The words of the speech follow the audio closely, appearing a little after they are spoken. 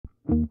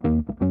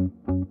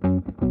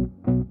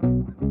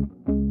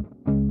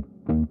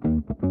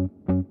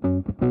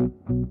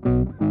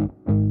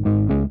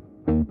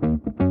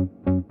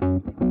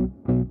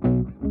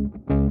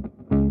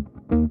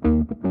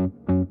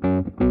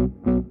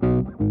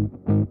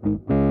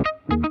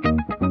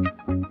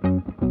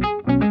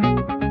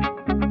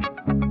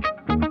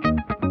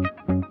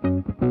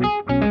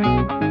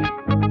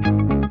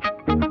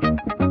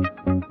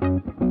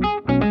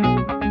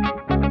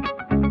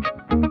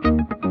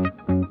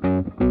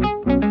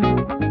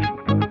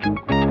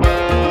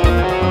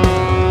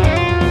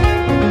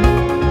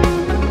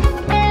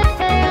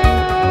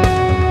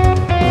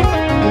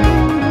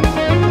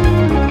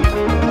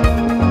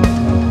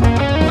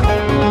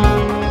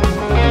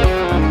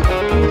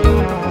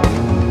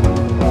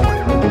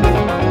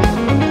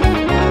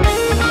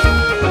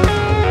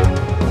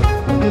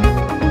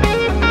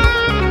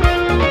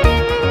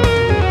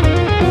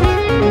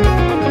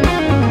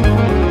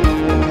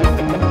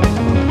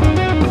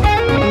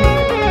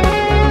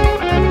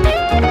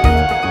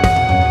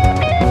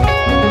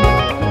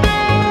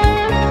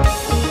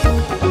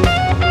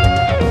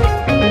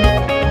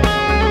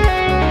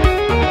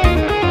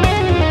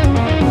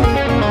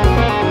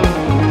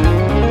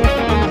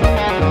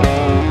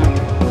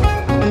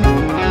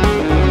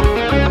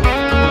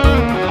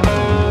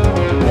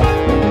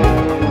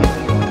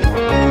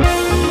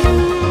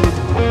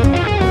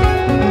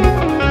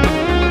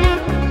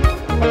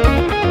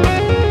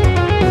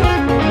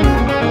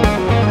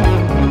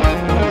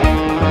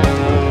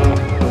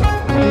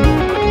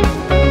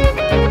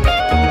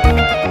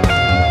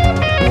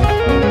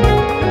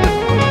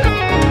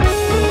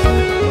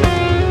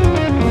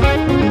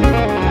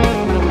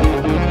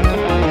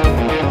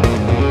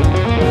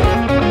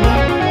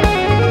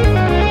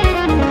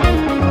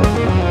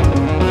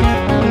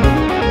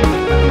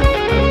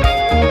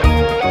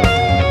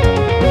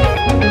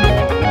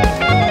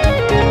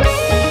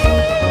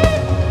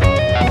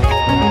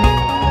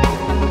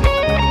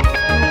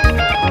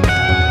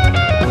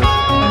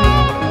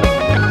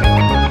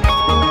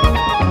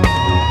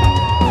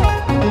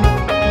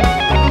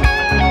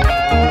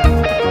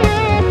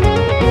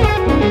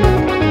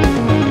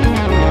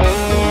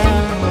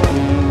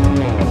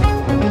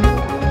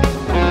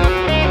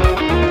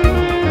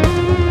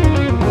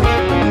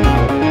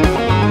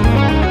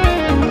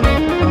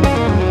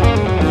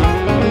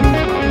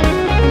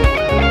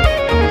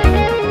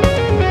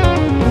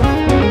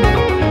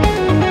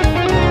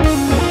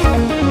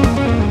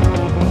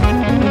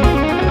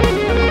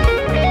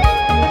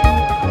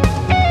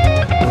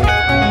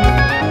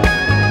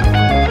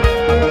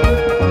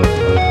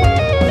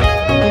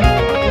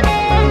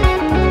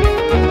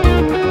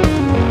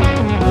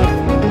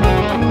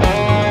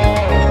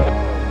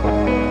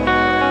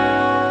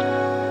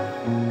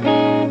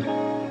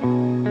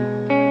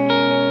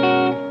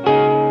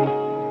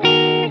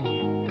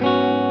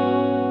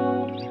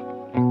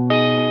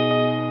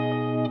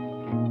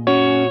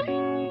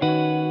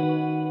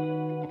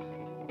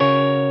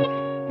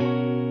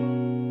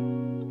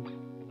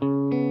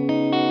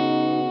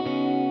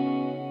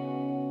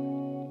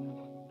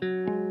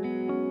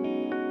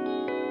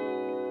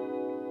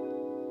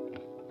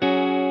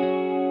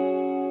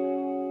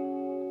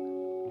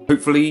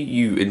Hopefully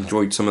you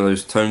enjoyed some of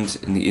those tones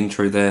in the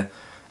intro there.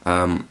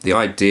 The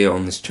idea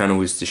on this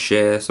channel is to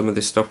share some of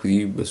this stuff with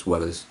you as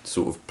well as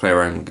sort of play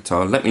around with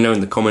guitar. Let me know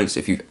in the comments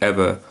if you've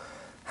ever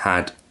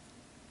had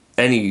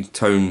any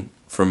tone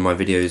from my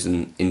videos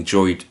and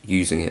enjoyed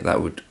using it.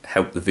 That would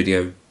help the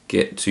video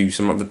get to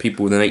some other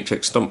people with an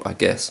HX Stomp, I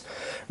guess.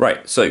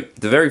 Right, so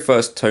the very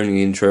first tone in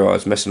the intro, I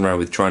was messing around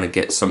with trying to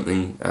get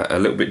something a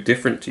little bit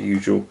different to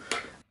usual.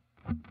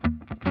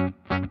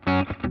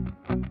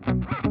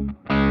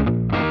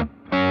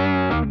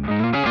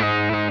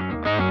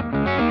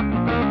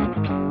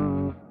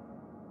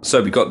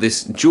 So we got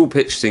this dual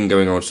pitch thing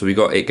going on, so we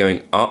got it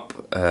going up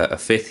a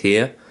fifth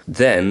here,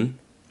 then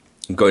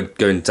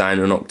going down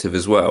an octave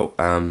as well.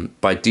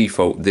 By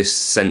default this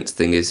sense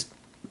thing is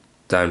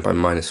down by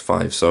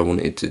 -5, so I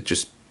wanted to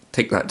just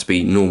take that to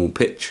be normal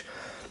pitch.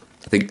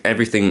 I think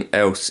everything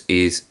else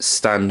is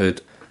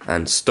standard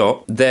and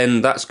stop.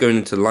 Then that's going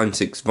into line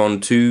 6 Von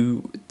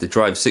 2, the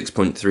drive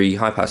 6.3,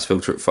 high pass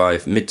filter at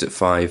 5, mids at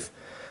 5,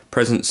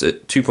 presence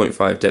at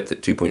 2.5, depth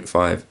at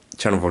 2.5,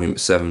 channel volume at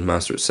 7,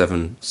 master at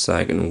 7,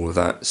 sag and all of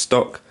that,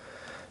 stock,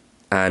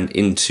 and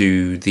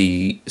into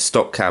the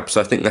stock cab. So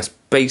I think that's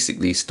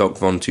basically stock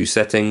Von 2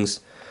 settings.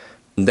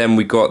 And then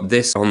we got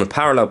this on the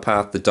parallel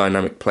path, the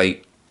dynamic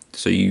plate.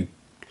 So you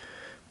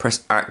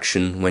press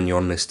action when you're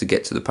on this to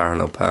get to the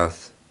parallel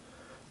path,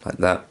 like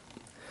that.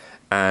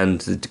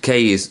 And the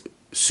decay is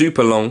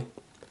super long,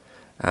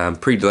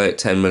 pre-delay at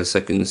 10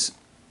 milliseconds,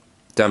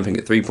 damping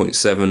at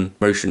 3.7,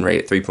 motion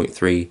rate at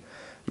 3.3,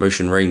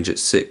 motion range at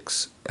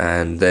 6,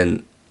 and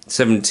then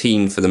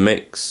 17 for the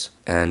mix,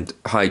 and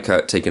high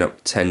cut taking up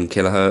 10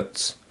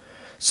 kilohertz.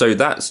 So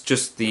that's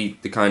just the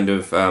kind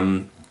of,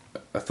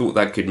 I thought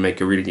that could make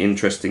a really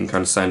interesting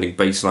kind of sounding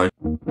bass line.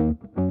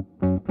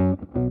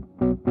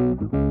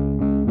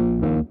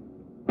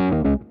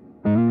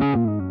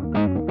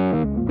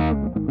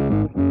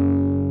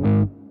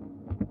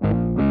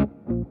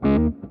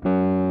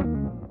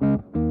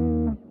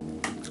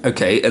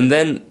 Okay, and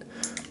then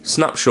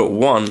snapshot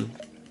 1,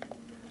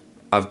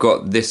 I've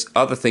got this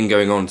other thing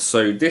going on.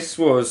 So this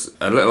was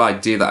a little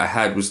idea that I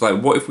had, was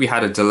like, what if we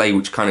had a delay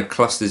which kind of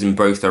clusters in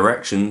both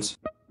directions,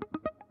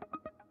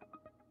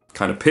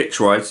 kind of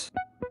pitch-wise.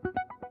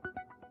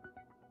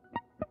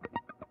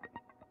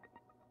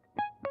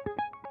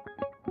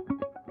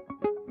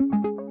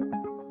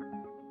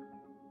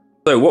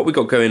 So what we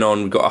got going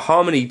on, we've got a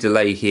harmony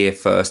delay here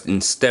first in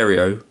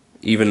stereo,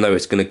 even though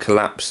it's going to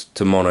collapse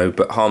to mono,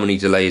 but harmony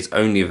delay is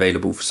only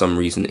available for some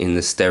reason in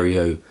the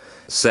stereo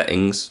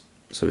settings,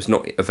 so it's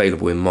not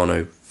available in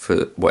mono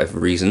for whatever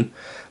reason.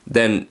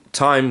 Then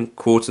time,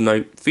 quarter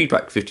note,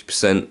 feedback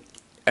 50%,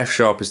 F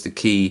sharp is the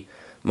key,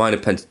 minor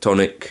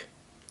pentatonic,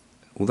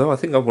 although I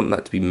think I want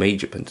that to be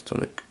major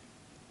pentatonic.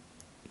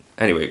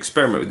 Anyway,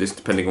 experiment with this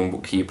depending on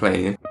what key you're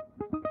playing in.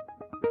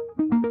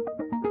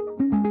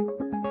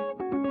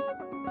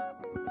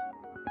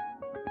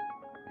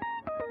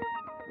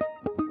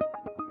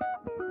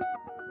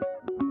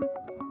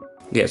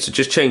 Yeah, so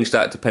just change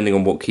that depending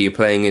on what key you're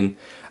playing in.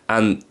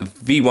 And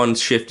V1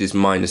 shift is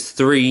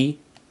 -3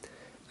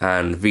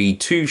 and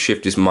V2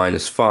 shift is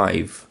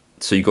 -5.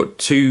 So you've got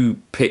two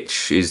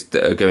pitches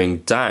that are going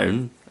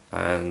down,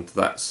 and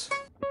that's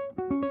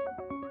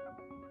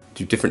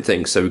two different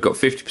things. So we've got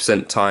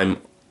 50% time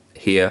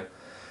here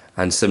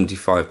and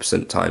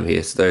 75% time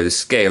here. So the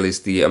scale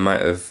is the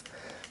amount of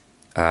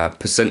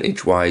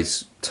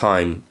percentage-wise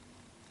time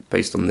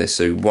based on this.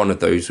 So one of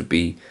those would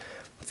be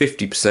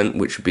 50%,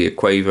 which would be a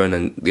quaver, and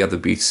then the other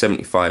would be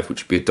 75,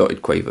 which would be a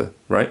dotted quaver,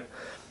 right?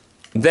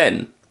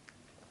 Then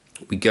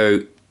we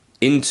go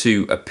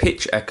into a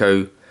pitch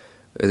echo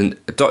and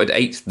a dotted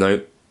eighth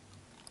note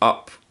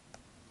up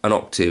an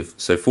octave,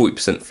 so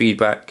 40%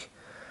 feedback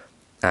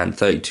and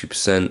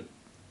 32%.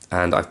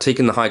 And I've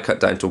taken the high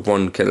cut down to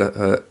 1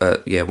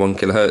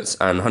 kilohertz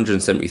and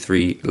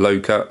 173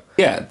 low cut.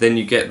 Yeah, then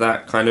you get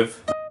that kind of.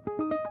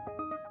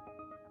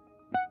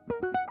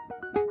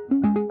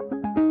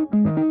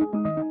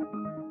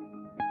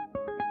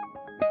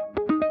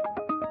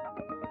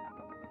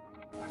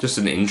 Just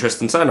an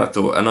interesting sound, I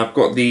thought, and I've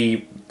got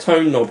the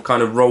tone knob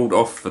kind of rolled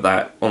off for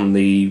that on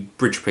the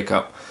bridge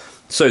pickup.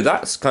 So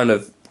that's kind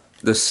of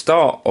the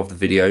start of the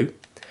video,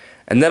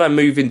 and then I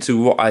move into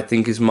what I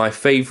think is my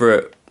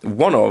favourite,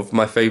 one of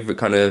my favourite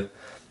kind of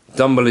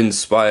Dumble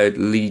inspired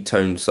lead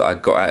tones that I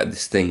got out of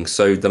this thing.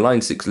 So the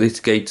Line 6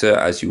 litigator,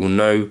 as you all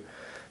know,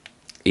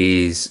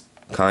 is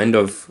kind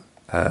of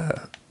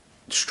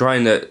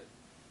trying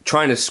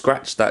to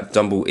scratch that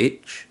Dumble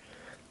itch.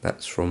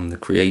 That's from the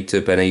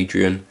creator, Ben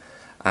Adrian.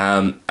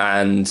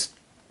 And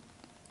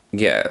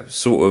yeah,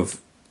 sort of,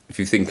 if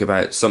you think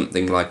about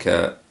something like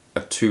a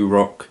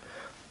 2-rock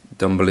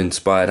Dumble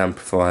inspired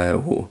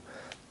amplifier or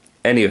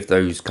any of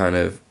those kind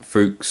of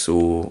Fuchs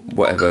or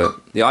whatever,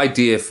 the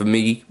idea for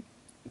me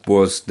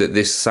was that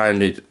this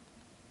sounded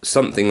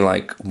something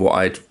like what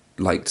I'd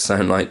like to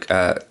sound like,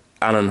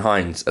 Alan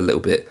Hines a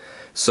little bit.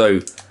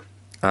 So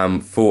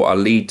for our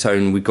lead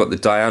tone, we've got the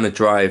Diana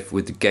drive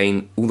with the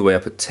gain all the way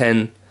up at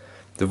 10,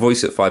 the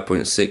voice at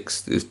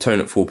 5.6, the tone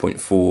at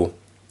 4.4,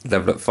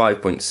 level at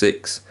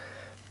 5.6,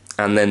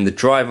 and then the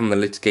drive on the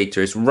litigator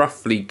is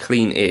roughly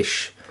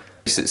clean-ish.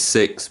 Bass at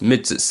 6,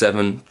 mids at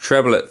 7,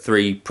 treble at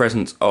 3,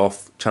 presence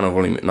off, channel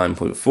volume at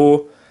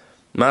 9.4,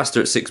 master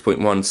at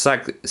 6.1,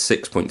 sag at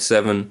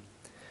 6.7,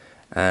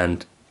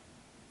 and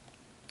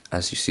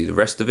as you see the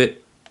rest of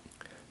it.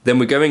 Then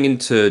we're going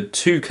into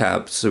 2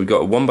 cabs, so we've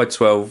got a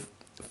 1x12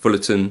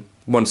 Fullerton,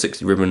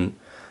 160 ribbon,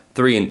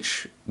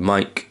 3-inch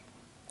mic,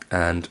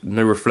 and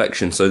no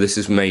reflection. So this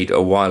is made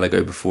a while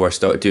ago before I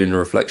started doing the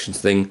reflections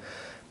thing.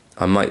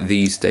 I might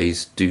these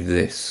days do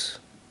this.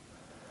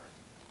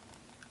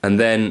 And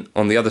then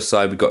on the other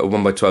side we've got a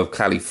 1x12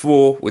 Cali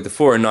 4 with a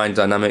 409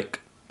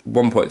 dynamic,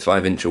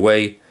 1.5 inch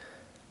away,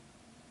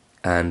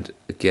 and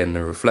again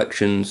no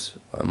reflections.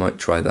 I might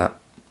try that.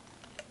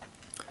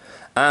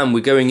 And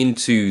we're going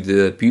into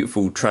the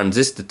beautiful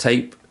transistor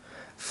tape,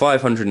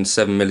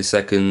 507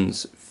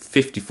 milliseconds,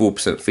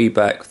 54%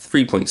 feedback,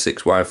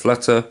 3.6 wire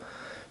flutter,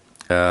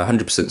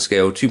 100%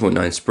 scale,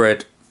 2.9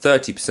 spread,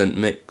 30%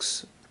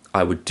 mix.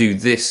 I would do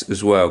this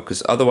as well,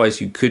 because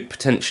otherwise you could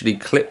potentially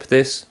clip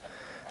this,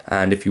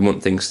 and if you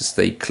want things to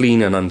stay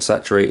clean and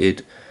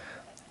unsaturated,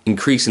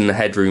 increasing the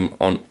headroom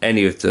on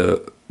any of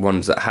the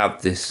ones that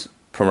have this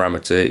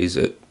parameter is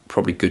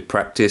probably good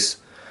practice.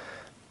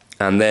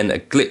 And then a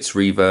glitz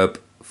reverb,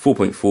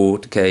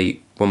 4.4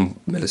 decay, 1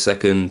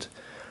 millisecond,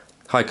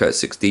 high cut at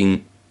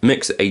 16,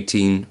 mix at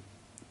 18,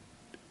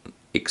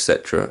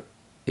 etc,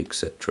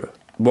 etc.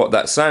 What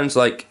that sounds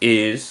like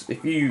is,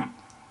 if you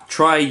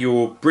try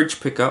your bridge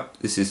pickup,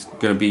 this is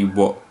going to be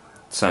what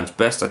sounds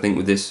best, I think,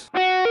 with this.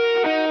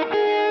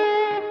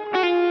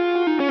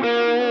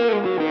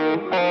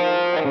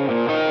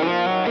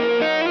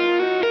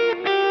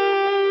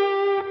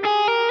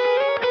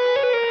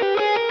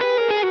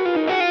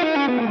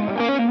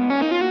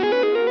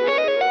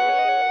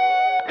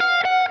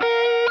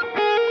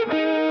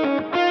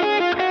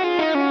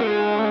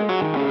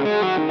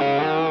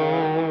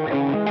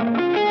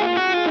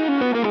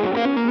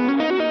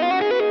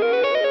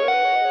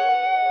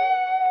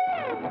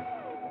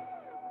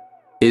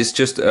 is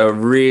just a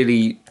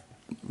really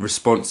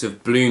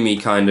responsive, bloomy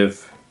kind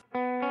of.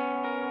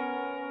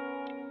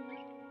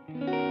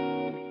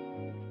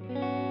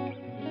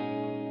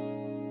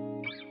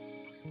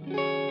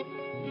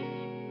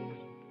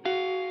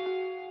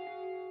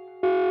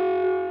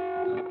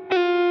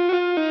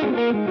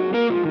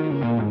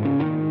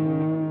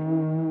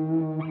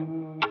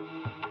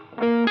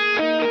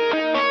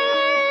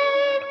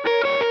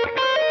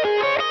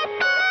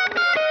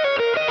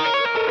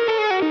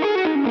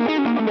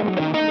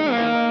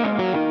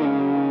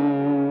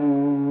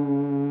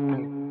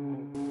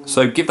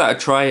 So give that a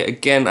try.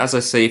 Again, as I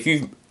say, if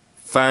you've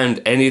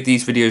found any of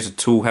these videos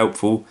at all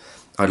helpful,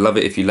 I'd love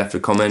it if you left a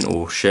comment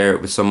or share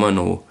it with someone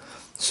or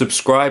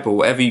subscribe or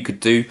whatever you could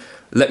do.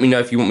 Let me know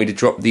if you want me to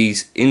drop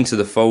these into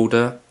the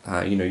folder.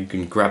 You know, you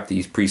can grab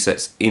these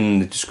presets in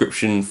the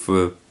description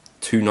for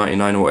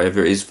 $2.99 or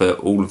whatever it is for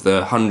all of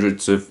the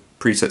hundreds of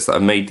presets that I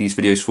made these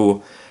videos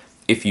for,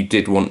 if you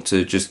did want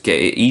to just get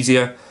it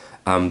easier.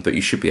 But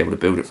you should be able to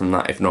build it from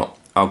that. If not,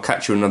 I'll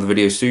catch you in another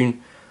video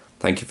soon.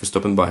 Thank you for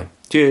stopping by.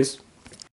 Cheers.